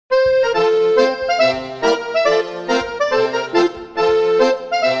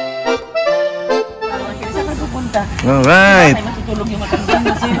Alright.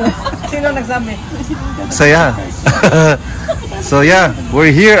 Sino nagsabi? Saya. So yeah, we're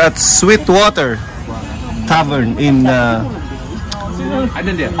here at Sweetwater Tavern in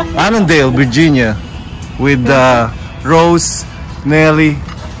Annandale, Virginia, with Rose, Nelly,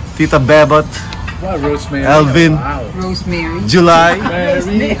 Tita Bebot, Alvin, Rosemary, July,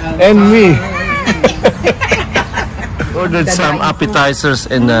 and me. Ordered some appetizers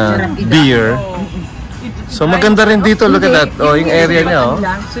and beer. So maganda rin dito, look at that. Oh, yung area niya, oh.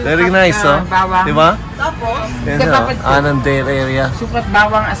 Very nice, oh. Diba? Yan, oh. Annandale area. sukat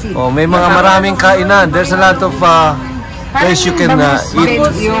bawang asin. Oh, may mga maraming kainan. There's a lot of place you can eat.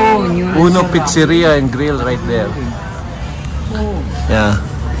 Uno Pizzeria and Grill right there. Yeah.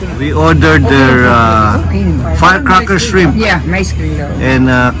 We ordered their firecracker shrimp and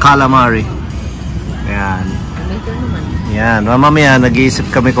calamari. Yan. Yan. Mamaya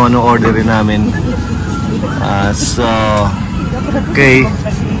nag-iisip kami kung ano orderin namin. So, okay.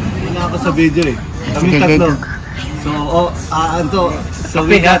 Wala ako sa video eh. Kami tatlo. So,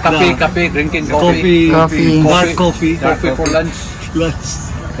 we got Kape, drinking coffee. Coffee For lunch.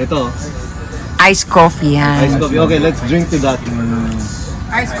 Ito. Iced coffee, ha? Ice coffee. Okay, let's drink to that.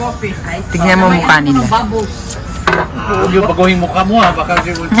 Iced coffee. Tignan mo mukha nila. Huwag yung baguhin mukha mo, ha? Baka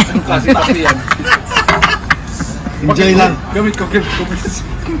anong klase kape yan. Enjoy lang. Gamit ko.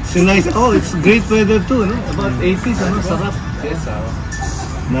 So nice. Oh, it's great weather too, no? About 80s, ano? Sarap. Yes,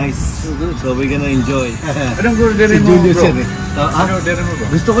 Nice. So we're gonna enjoy. Anong orderin mo, Julius bro? yan eh. Ano orderin mo, bro?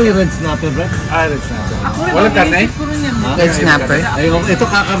 Gusto ko yung red snapper, bro. Red snapper. Walang karne? Red snapper. Ay, ito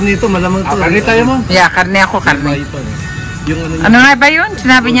kakarne ito, malamang to. Karne tayo mo? Yeah, karne ako, karne. Yung Ano nga ba yun?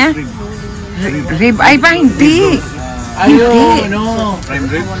 Sinabi niya? Rib. Ay ba, hindi. Ayun, no.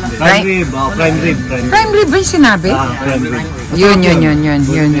 Prime rib? prime rib. Prime rib. Prime rib ba yung sinabi? Prime rib. Yun.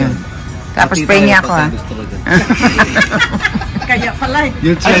 Tapos pahingi ako, ha? Kaya pala eh.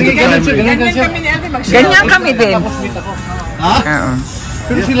 You try the prime rib. Ganyan kami din. Ha? Oo.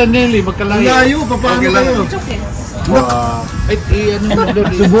 Pero sila Nelly, magkalayo. Layo, papaano kayo? Wow. Ay, ano mo doon?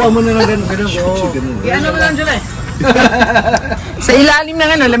 Subukan mo na lang ganun. Ano mo lang, July? Sa ilalim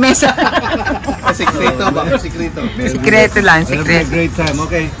ng ano, lamesa. Sikreto ba? Sikreto. Sikreto lang, It'll be a sikreto. great time,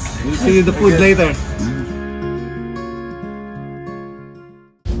 okay? We'll see you the food later.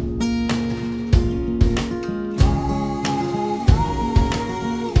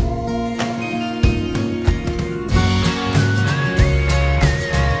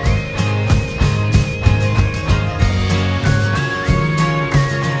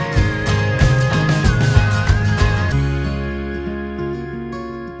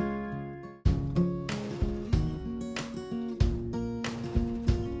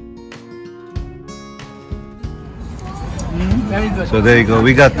 So there you go.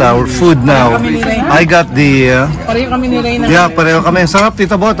 We got our food now. I got the Pareho kami ni Reyna. yeah, pareho kami. Sarap,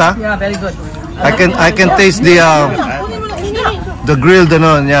 Tita Bot, ha? Yeah, very good. I can taste the grilled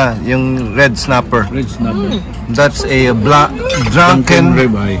ano, yeah, yung red snapper. Red snapper. That's a drunken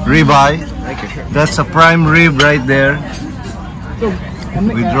ribeye. That's a prime rib right there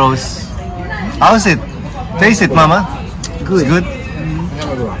with roast. How's it? Taste it, Mama. Good. It's good.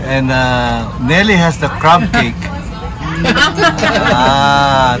 And Nelly has the crab cake.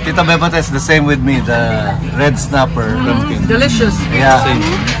 Tita Bebot is the same with me, the red snapper. Delicious. Yeah. And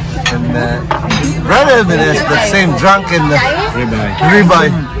Brother Elvin is the same drunken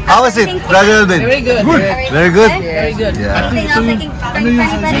ribeye. How is it, Brother Elvin? Very good. Very good? Very good. Yeah. Ribeye.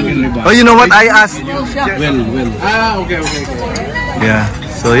 Oh, you know what I asked? Okay. Yeah.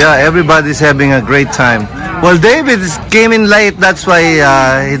 So yeah, everybody's having a great time. Well, David came in late, that's why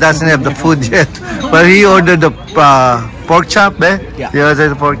he doesn't have the food yet. But he ordered the pork chop, eh? Yeah. You ordered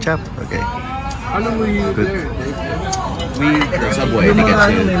the pork chop? Okay. How long were you there? The subway Yung tickets mga,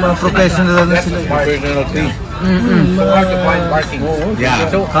 here. mga professional na sila. Personal thing. So hard to find parking. Yeah.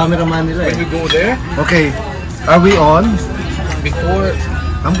 So Cameraman nila when eh. we go there, Okay, are we on? before,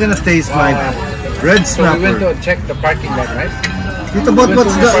 I'm gonna taste my red so we went snapper. to check the parking lot, right? Tito Bot,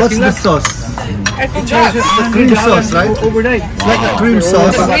 what's the sauce? It charges the cream sauce, right? Overnight. It's like a cream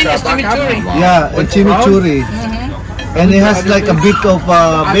sauce. Chimichurri. Yeah, and chimichurri. And it has like a bit of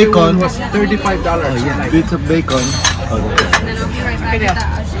bacon. Was $35. Bits of bacon.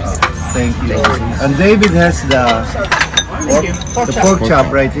 Thank you. And David has the pork chop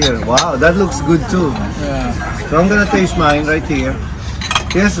right here. Wow, that looks good too. So I'm gonna taste mine right here.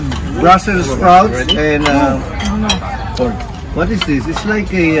 Yes, Brussels sprouts and what is this? It's like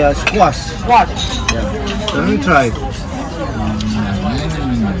a squash. What? Let me try.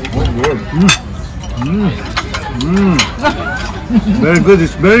 Very good.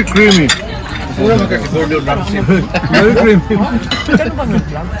 It's very creamy. Siguro magkasi Gordon Ramsay. Very creamy.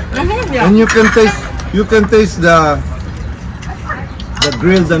 And you can taste the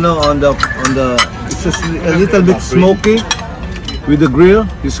grilled on the it's a little bit smoky with the grill.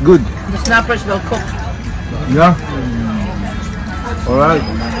 It's good. The snappers will cook. Yeah. All right.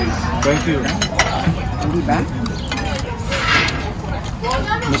 Thank you. Hindi ba?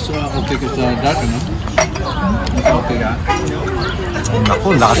 Mas okay ka sa dark, ano? Mas okay ka. Naku,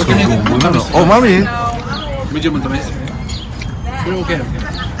 lakas ko gubo na. Oh, mami. Medyo matamis. Pero okay.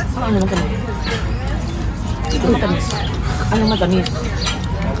 Ano naman kami? Ito matamis. Ano matamis?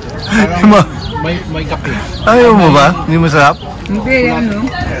 May kape. Ayaw mo ba? Hindi masarap? Hindi, ano?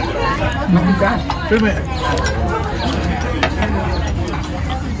 Mabigat. Pero may...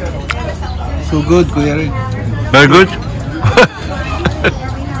 So good, Kuya Rin. Very good.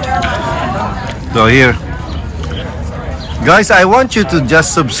 So here. Guys, I want you to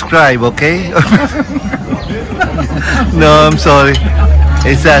just subscribe, okay? No, I'm sorry.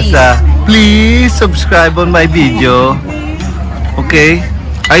 It says, please subscribe on my video. Okay?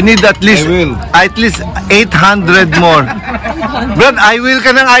 I need at least 800 more. Brad, I will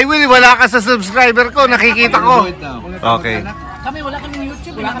ka ng I will. Wala ka sa subscriber ko. Nakikita ko. Okay. Kami, wala kaming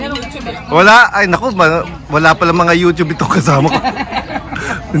YouTube. Wala kaming YouTube. Wala. Ay, naku. Wala pala mga YouTube itong kasama ko.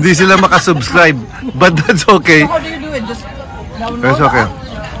 Hindi sila makasubscribe. But that's okay. How do you do it? Just download? That's okay.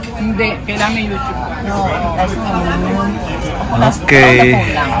 Hindi. Kailangan may YouTube ka. No. Okay.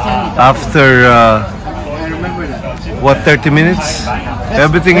 After, what, 30 minutes?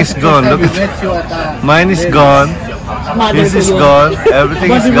 Everything is gone. Look at mine is gone. This is gone.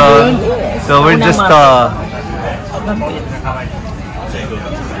 Everything is gone. So we're just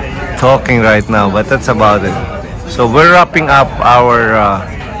talking right now, but that's about it. So we're wrapping up our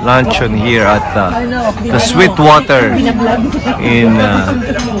luncheon here at the Sweetwater in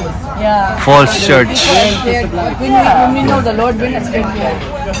Falls Church. When we know the Lord will us get here,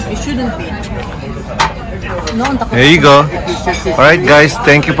 it shouldn't be. There you go. Alright guys,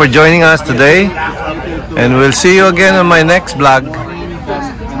 thank you for joining us today. And we'll see you again on my next vlog.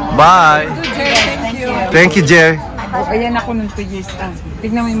 Bye! Thank you, Jerry. Ayan ako ng 2 years.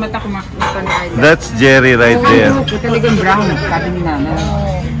 Tignan mo yung mata ko makikita na kayo. That's Jerry right there. Talagang brown, sabi ni Nana.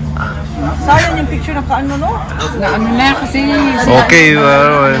 Sayang yung picture na kaano, no? Na ano na kasi... Okay,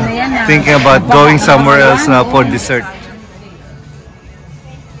 well, thinking about going somewhere else now for dessert.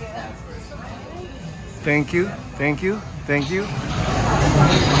 Thank you, thank you, thank you.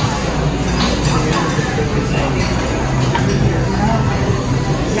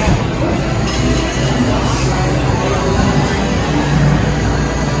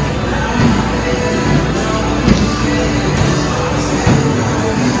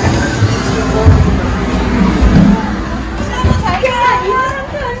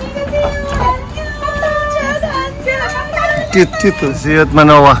 Cute. See you at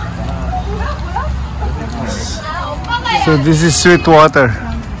Manoa. So this is Sweetwater.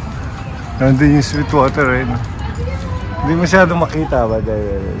 Nandun yung Sweetwater right now. Hindi masyadong makita ba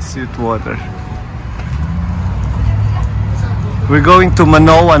dahil Sweetwater. We're going to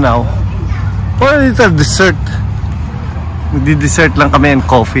Manoa now. For a little dessert. Magdi-dessert lang kami and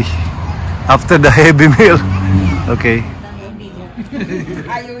coffee. After the heavy meal. Okay.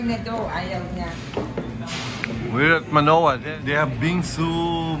 Ayaw niya daw, ayaw niya. We're at Manoa. They have bingsu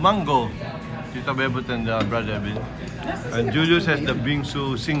mango. Tita Bebot and Brother Evan. And Julius has the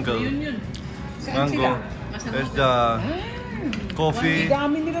bingsu single mango. There's the coffee,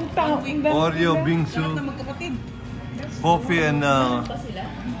 Oreo bingsu, coffee and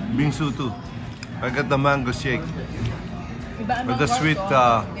bingsu too. I got the mango shake with the sweet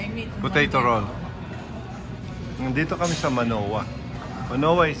potato roll. Nandito kami sa Manoa.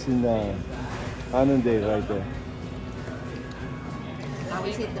 Manoa is in Anande right there.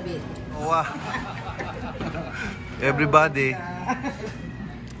 Manoa. Everybody,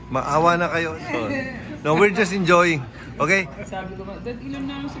 maawa na kayo. So, no, we're just enjoying. Okay?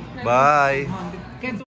 Bye.